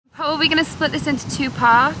probably going to split this into 2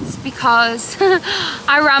 parts because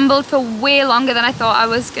I rambled for way longer than I thought I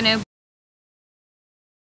was going to.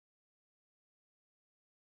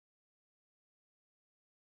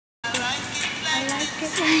 I like it.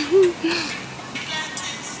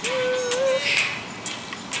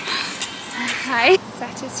 Hi.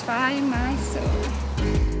 Satisfying my soul.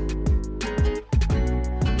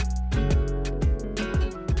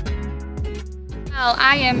 Well,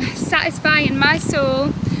 I am satisfying my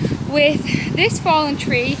soul with this fallen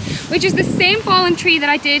tree, which is the same fallen tree that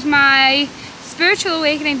I did my spiritual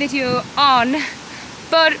awakening video on,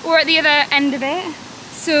 but we're at the other end of it.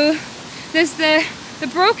 So there's the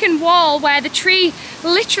broken wall where the tree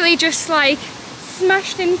literally just like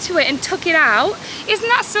smashed into it and took it out. Isn't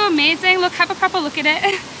that so amazing? Look, have a proper look at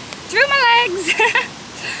it. Through my legs.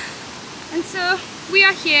 And so we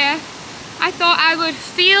are here. I thought I would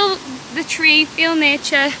feel the tree, feel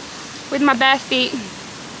nature with my bare feet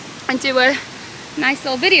and do a nice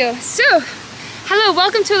little video. So, hello,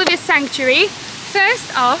 welcome to Olivia's Sanctuary.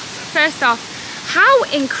 First off, how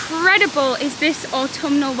incredible is this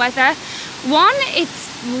autumnal weather? One, it's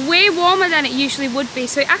way warmer than it usually would be,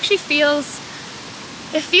 so it actually feels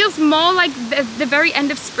more like the very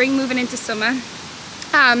end of spring moving into summer.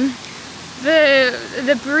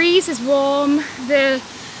 The breeze is warm, the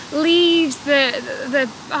leaves, the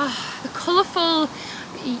colourful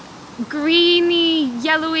greeny,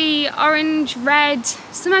 yellowy, orange, red,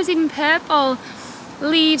 sometimes even purple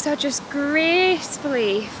leaves are just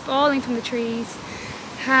gracefully falling from the trees.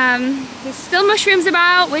 There's still mushrooms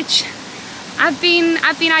about, which I've been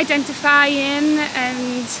identifying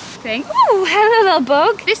and thing. Oh, hello little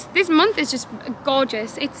bug. This month is just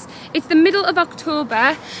gorgeous. It's the middle of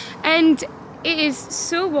October and it is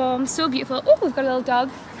so warm, so beautiful. Oh, we've got a little dog.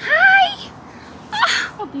 Hi!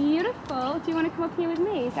 Oh, beautiful. Do you want to come up here with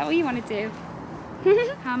me? Is that what you want to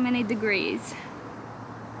do? How many degrees?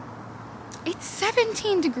 It's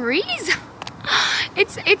 17 degrees.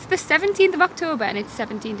 It's the 17th of October and it's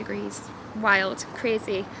 17 degrees. Wild,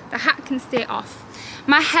 crazy. The hat can stay off.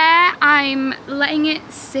 My hair, I'm letting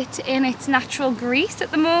it sit in its natural grease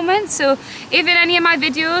at the moment. So if in any of my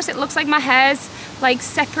videos it looks like my hair's like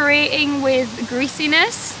separating with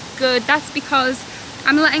greasiness, good. That's because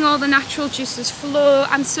I'm letting all the natural juices flow.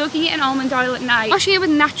 I'm soaking it in almond oil at night, washing it with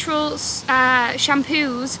natural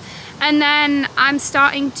shampoos, and then I'm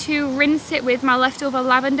starting to rinse it with my leftover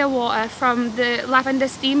lavender water from the lavender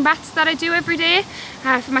steam baths that I do every day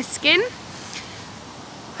for my skin.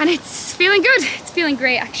 And it's feeling good. It's feeling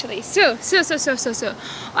great actually. So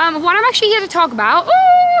what I'm actually here to talk about,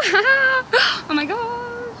 oh my god,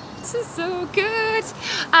 this is so good.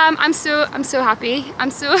 I'm so happy. I'm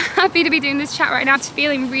so happy to be doing this chat right now. It's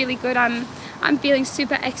feeling really good. I'm feeling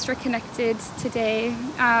super extra connected today.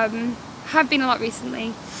 Have been a lot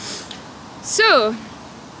recently. So,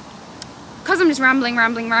 because I'm just rambling.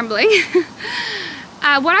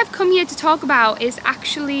 What I've come here to talk about is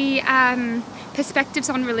actually perspectives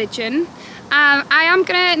on religion. I am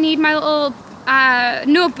gonna need my little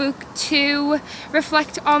notebook to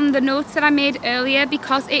reflect on the notes that I made earlier,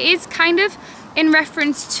 because it is kind of in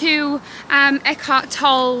reference to Eckhart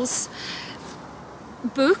Tolle's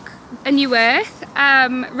book, A New Earth,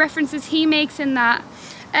 references he makes in that,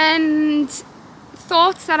 and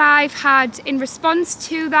thoughts that I've had in response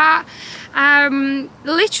to that,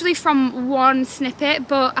 literally from one snippet,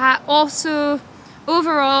 but also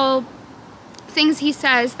overall things he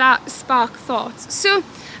says that spark thoughts. So,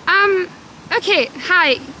 okay,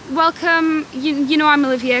 hi, welcome. You know I'm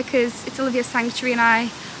Olivia because it's Olivia's Sanctuary and I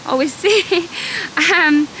always say,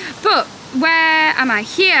 but where am I?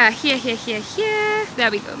 Here. There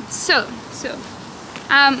we go. So,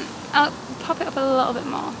 I'll pop it up a little bit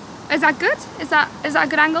more. Is that good? Is that a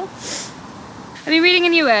good angle? I've been reading A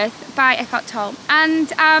New Earth by Eckhart Tolle,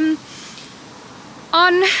 and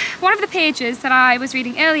on one of the pages that I was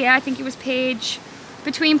reading earlier, I think it was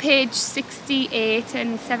between page 68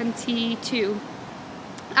 and 72,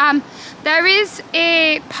 there is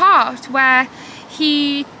a part where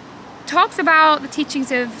he talks about the teachings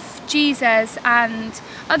of Jesus and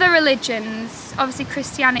other religions. Obviously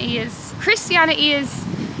Christianity is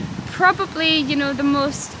probably, you know, the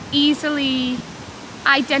most easily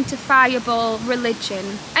identifiable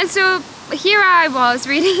religion. And so here I was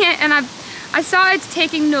reading it, and I started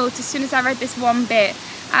taking notes as soon as I read this one bit,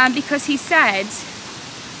 because he said,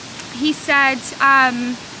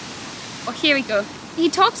 oh, here we go. He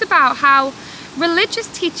talks about how religious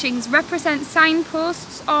teachings represent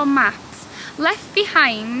signposts or maps left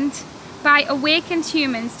behind by awakened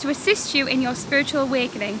humans to assist you in your spiritual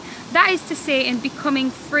awakening. That is to say, in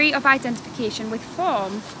becoming free of identification with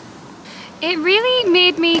form. it really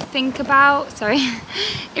made me think about,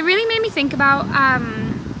 it really made me think about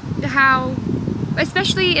how,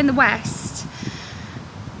 especially in the West,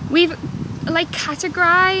 we've like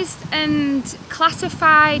categorized and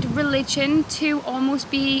classified religion to almost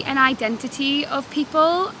be an identity of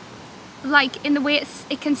people, like in the way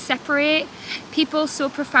it can separate people so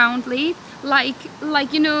profoundly. Like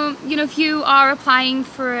you know if you are applying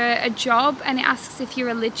for a job and it asks if you're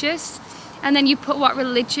religious, and then you put what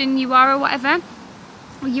religion you are or whatever,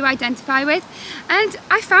 or you identify with. And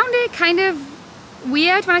I found it kind of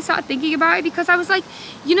weird when I started thinking about it, because I was like,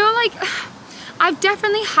 you know, like I've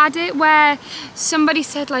definitely had it where somebody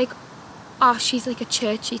said like, oh, she's like a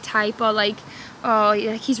churchy type, or like, oh,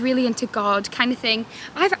 like he's really into God kind of thing.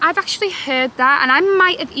 I've actually heard that, and I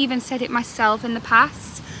might have even said it myself in the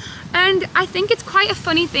past. And I think it's quite a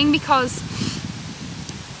funny thing, because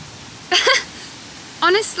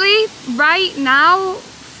honestly, right now,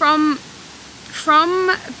 from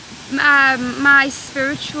my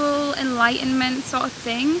spiritual enlightenment sort of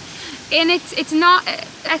thing, and it's not,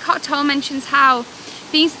 Eckhart Tolle mentions how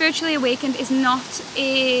being spiritually awakened is not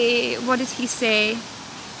a, what did he say?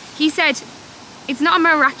 He said, it's not a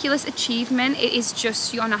miraculous achievement, it is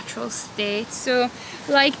just your natural state. So,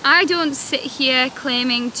 like, I don't sit here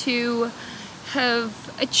claiming to have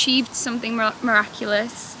achieved something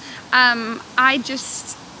miraculous. I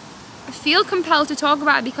just feel compelled to talk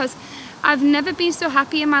about it because I've never been so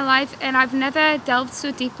happy in my life, and I've never delved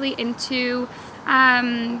so deeply into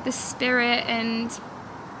the spirit and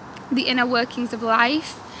the inner workings of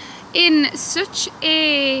life in such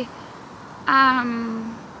a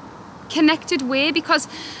connected way, because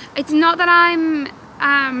it's not that I'm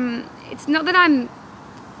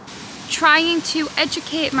trying to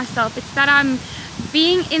educate myself, it's that I'm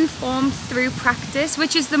being informed through practice,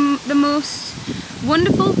 which is the most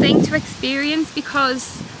wonderful thing to experience,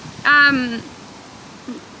 because I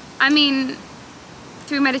mean,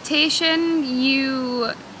 through meditation,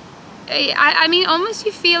 I mean, almost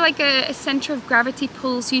you feel like a center of gravity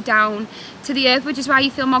pulls you down to the earth, which is why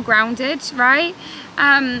you feel more grounded, right?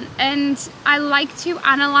 And I like to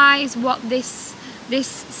analyze what this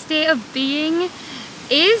state of being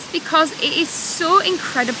is, because it is so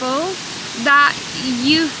incredible that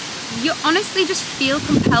you honestly just feel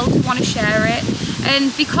compelled to want to share it.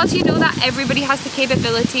 And because you know that everybody has the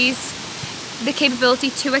capability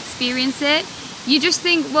to experience it, you just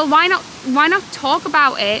think, well, why not talk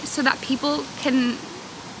about it so that people can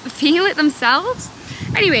feel it themselves?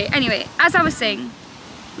 Anyway, as I was saying,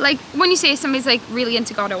 like when you say somebody's like really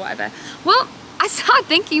into God or whatever, well, I started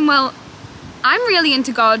thinking, well, I'm really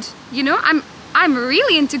into God, you know, I'm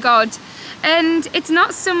really into God. And it's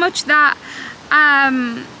not so much that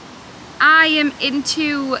I am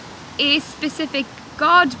into a specific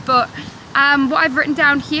God, but what I've written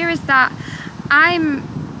down here is that I'm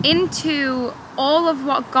into all of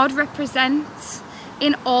what God represents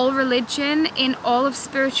in all religion, in all of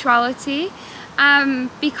spirituality,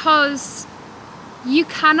 because you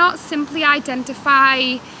cannot simply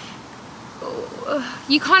identify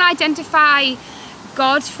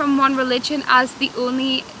God from one religion as the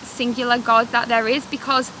only singular God that there is,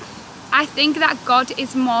 because I think that God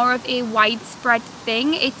is more of a widespread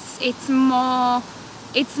thing. It's more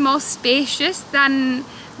spacious than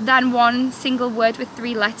one single word with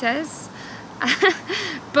 3 letters.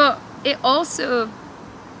 But it also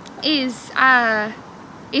is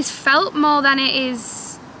felt more than it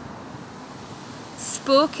is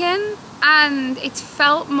spoken, and it's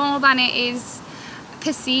felt more than it is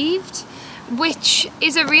perceived, which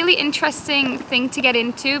is a really interesting thing to get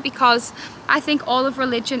into, because I think all of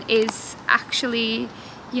religion is actually,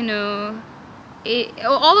 you know,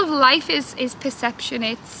 all of life is perception.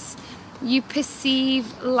 It's, you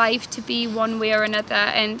perceive life to be one way or another,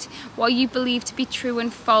 and what you believe to be true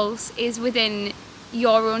and false is within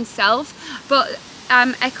your own self. But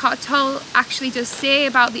Eckhart Tolle actually does say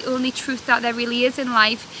about the only truth that there really is in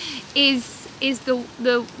life is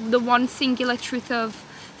the one singular truth of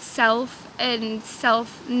self and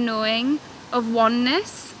self-knowing, of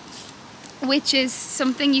oneness, which is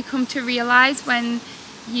something you come to realize when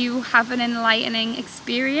you have an enlightening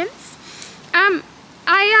experience.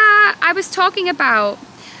 I was talking about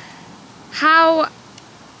how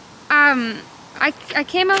I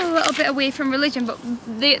came a little bit away from religion, but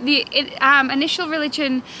the initial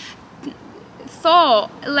religion thought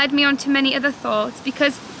led me on to many other thoughts,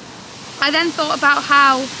 because I then thought about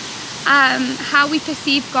how we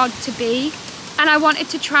perceive God to be, and I wanted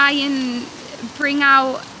to try and bring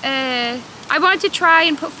out I wanted to try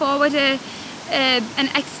and put forward an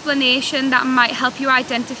explanation that might help you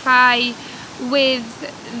identify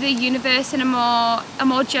with the universe in a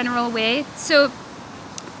more general way. So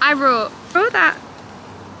I wrote that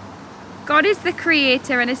God is the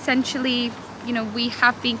creator, and essentially, you know, we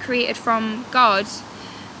have been created from God,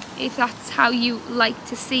 if that's how you like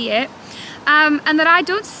to see it, and that I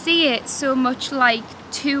don't see it so much like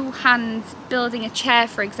two hands building a chair,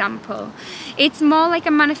 for example. It's more like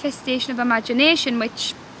a manifestation of imagination,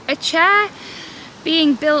 which a chair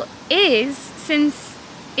being built is, since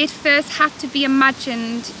it first had to be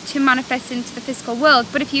imagined to manifest into the physical world.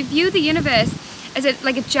 But if you view the universe as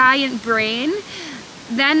like a giant brain,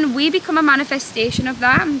 then we become a manifestation of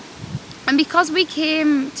that. And because we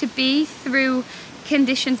came to be through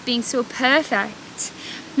conditions being so perfect,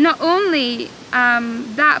 not only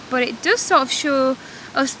that, but it does sort of show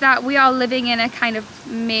us that we are living in a kind of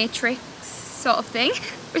matrix sort of thing,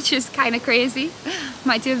 which is kind of crazy.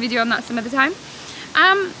 Might do a video on that some other time.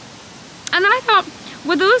 And then I thought,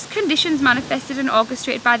 were those conditions manifested and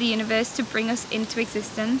orchestrated by the universe to bring us into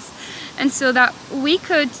existence, and so that we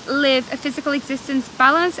could live a physical existence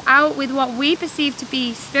balanced out with what we perceive to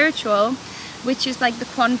be spiritual, which is like the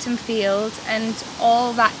quantum field and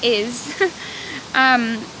all that is,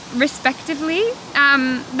 respectively.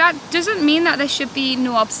 That doesn't mean that there should be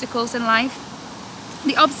no obstacles in life.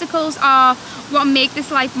 The obstacles are what make this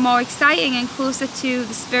life more exciting and closer to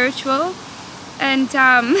the spiritual. And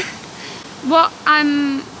what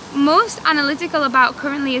I'm most analytical about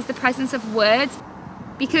currently is the presence of words,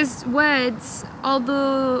 because words,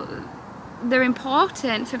 although they're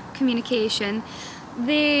important for communication,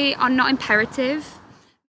 they are not imperative.